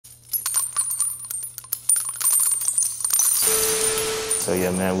So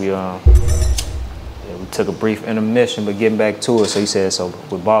yeah, man, we took a brief intermission, but getting back to it. So you said so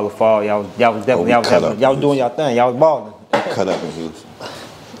with Baller Fall, y'all was definitely y'all was doing y'all thing. Y'all was balling. Cut up in Houston.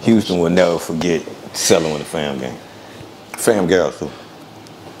 Houston will never forget selling with the fam gang. Fam girls too.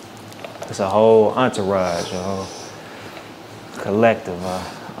 It's a whole entourage, a whole collective.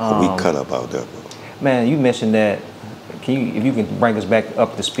 We cut up out there, bro. Man, you mentioned that. If you can bring us back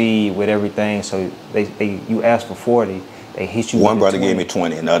up to speed with everything, so you asked for 40, they hit you. One with brother 20. gave me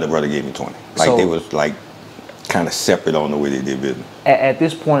 20, and the other brother gave me 20. Like So, they was like kind of separate on the way they did business. At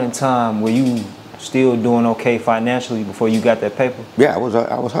this point in time, were you still doing okay financially before you got that paper? Yeah, I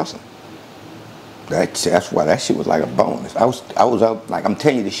was hustling. That's why that shit was like a bonus. I was up, like I'm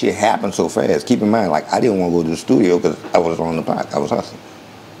telling you, this shit happened so fast. Keep in mind, like I didn't want to go to the studio because I was on the block. I was hustling.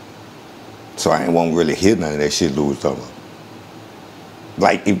 So I didn't want to really hear none of that shit Lou was talking about.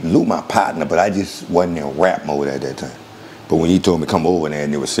 Like, Lou my partner, but I just wasn't in rap mode at that time. But when he told me to come over there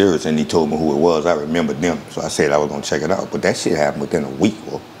and it was serious and he told me who it was, I remembered them. So I said I was going to check it out. But that shit happened within a week,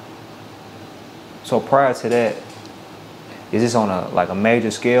 bro. So prior to that, is this on a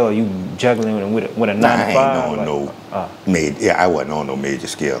major scale, or you juggling with a 9 to 5? I ain't on I wasn't on no major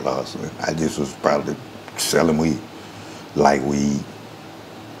scale hustling. I just was probably selling weed, like weed.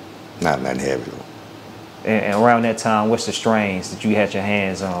 Not nothing heavy though. And around that time, what's the strains that you had your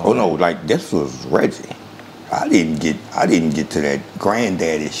hands on? Oh no, like this was Reggie. I didn't get to that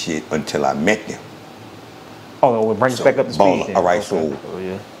granddaddy shit until I met them. Oh, we'll bring us back up to speed. All right, so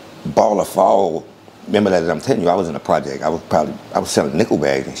Baller Fall. Remember that I'm telling you, I was in a project. I was selling nickel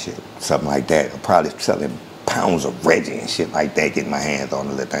bags and shit, something like that. I'm probably selling pounds of Reggie and shit like that, getting my hands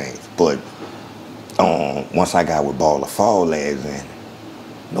on the things. But once I got with Baller Fall lads in.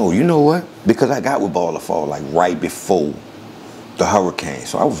 No, you know what? Because I got with Baller Fall like right before the hurricane.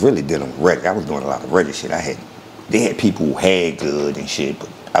 So I was really dealing with Reggie. I was doing a lot of Reggie shit. They had people who had good and shit, but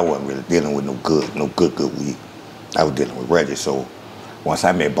I wasn't really dealing with no good weed. I was dealing with Reggie. So once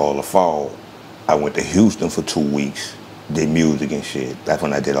I met Baller Fall, I went to Houston for 2 weeks, did music and shit. That's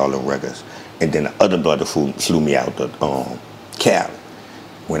when I did all the records. And then the other brother flew me out to Cali.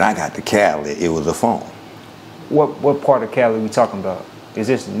 When I got to Cali, it was a phone. What part of Cali we talking about? Is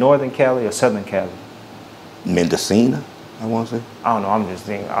this Northern Cali or Southern Cali? Mendocino, I want to say. I don't know. I'm just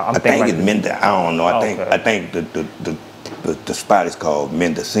thinking. I think it's Mendocino. I don't know. I think the spot is called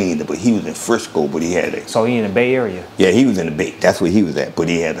Mendocino, but he was in Frisco, but he had So he in the Bay Area? Yeah, he was in the Bay. That's where he was at. But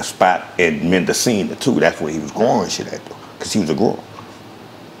he had a spot in Mendocino too. That's where he was growing shit at though, because he was a grower.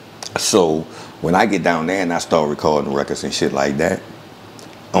 So when I get down there and I start recording records and shit like that,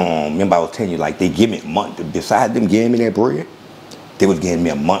 remember I was telling you, like, they give me a month. Besides them giving me that bread, they was giving me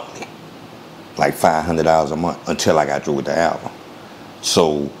a monthly, like $500 a month until I got through with the album.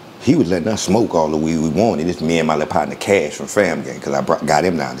 So he was letting us smoke all the weed we wanted. It's me and my little partner Cash from Fam Gang, because I got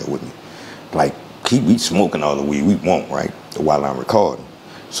him down there with me. Like, we smoking all the weed we want, right, while I'm recording.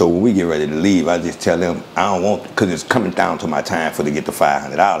 So when we get ready to leave, I just tell them I don't want, because it's coming down to my time to get the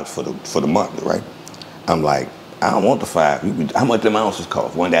 $500 for the monthly, right? I'm like, I don't want the $500. How much them ounces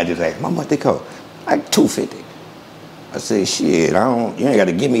cost? One day I just asked, how much they cost? Like $250. I said, shit, you ain't got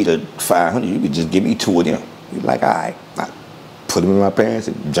to give me the $500. You could just give me 2 of them. He's like, all right. I put them in my pants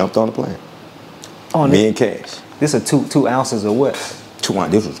and jumped on the plane. Me and Cash. This is 2 ounces of what? 2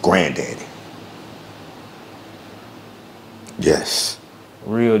 ounces. This was Granddaddy. Yes.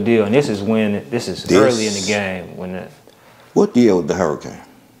 Real deal. And this is early in the game. What year was the hurricane?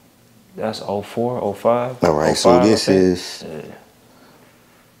 That's 04, 05. All right, 05, so this is...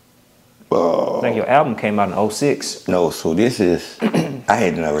 I think your album came out in 06. No, so this is, I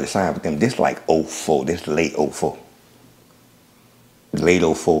hadn't already signed with them. This like 04, this late 04. Late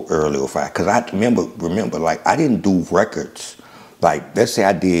 04, early 05. Because I remember, like, I didn't do records. Like, let's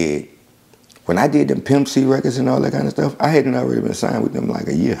say when I did them Pimp C records and all that kind of stuff, I hadn't already been signed with them like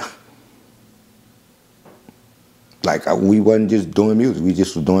a year. Like, we wasn't just doing music. We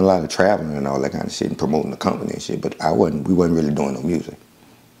just was doing a lot of traveling and all that kind of shit and promoting the company and shit. But we wasn't really doing no music.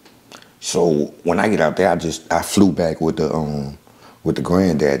 So when I get out there, I flew back with the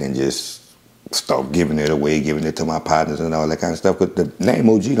granddad and just start giving it away, giving it to my partners and all that kind of stuff. But the name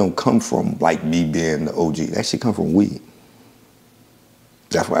OG don't come from like me being the OG. That shit come from weed.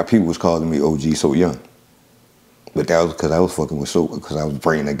 That's why people was calling me OG so young. But that was because I was fucking with soap, because I was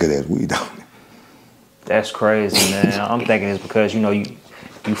bringing that good ass weed down. That's crazy, man. I'm thinking it's because you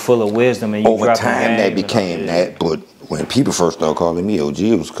full of wisdom and you over time that became that. But when people first started calling me OG,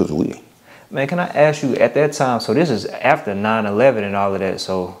 it was because of weed. Man, can I ask you, at that time, so this is after 9/11 and all of that,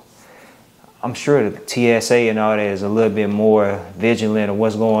 so I'm sure the TSA and all that is a little bit more vigilant of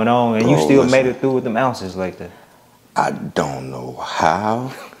what's going on, and you still made it through with them ounces like that. I don't know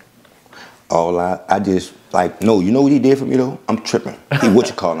how. I just like, no, you know what he did for me though? I'm tripping. He what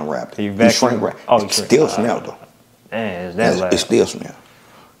you call him rap. He shrink rap. Oh, it still smell though. Man, is that loud? It still smell.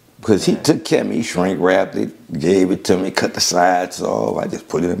 Because he took care of me, shrink wrapped it, gave it to me, cut the sides off. I just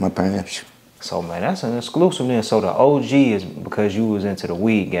put it in my pants. So man, that's an exclusive then. So the OG is because you was into the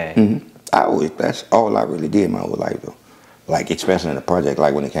weed game. That's all I really did my whole life though. Like especially in the project,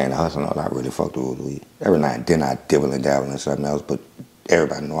 like when it came to hustling, I really fucked with weed. Every night and then I dibble and dabble in something else, but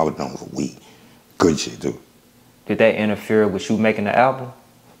everybody know I was known for weed. Good shit too. Did that interfere with you making the album?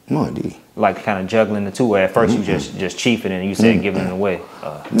 No, indeed. Like kind of juggling the two, where at first you just chiefing and you said giving it away.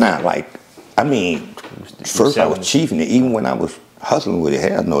 First I was chiefing it. Even when I was hustling with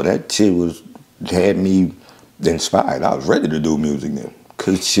it, hell no, that shit had me inspired. I was ready to do music then,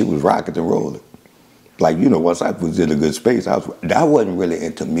 cause shit was rocking and rolling. Like, you know, once I was in a good space, I wasn't really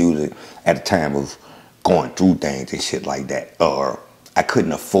into music at the time of going through things and shit like that. Or I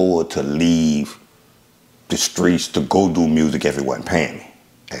couldn't afford to leave the streets to go do music if it wasn't paying me.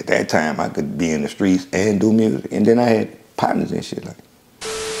 At that time, I could be in the streets and do music, and then I had partners and shit like that.